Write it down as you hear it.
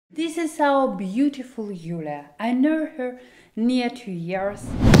This is our beautiful Yulia. I know her near 2 years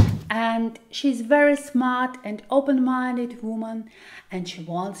and she's very smart and open-minded woman and she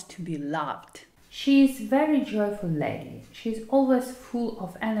wants to be loved. She is very joyful lady. She's always full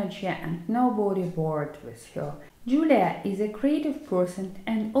of energy and nobody bored with her. Julia is a creative person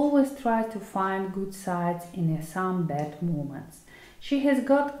and always tries to find good sides in some bad moments. She has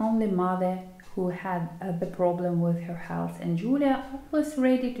got only mother who had the problem with her health, and Julia always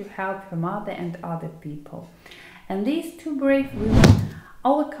ready to help her mother and other people. And these two brave women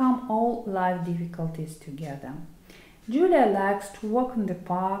overcome all life difficulties together. Julia likes to walk in the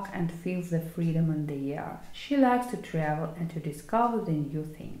park and feel the freedom in the air. She likes to travel and to discover the new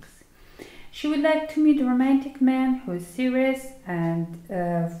things. She would like to meet a romantic man who is serious and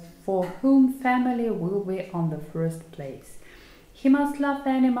for whom family will be on the first place. He must love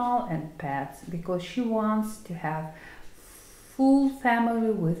animals and pets because she wants to have full family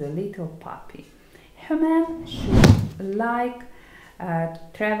with a little puppy. Her man should like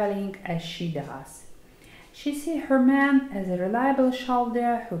traveling as she does. She sees her man as a reliable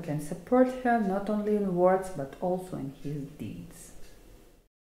shoulder who can support her not only in words but also in his deeds.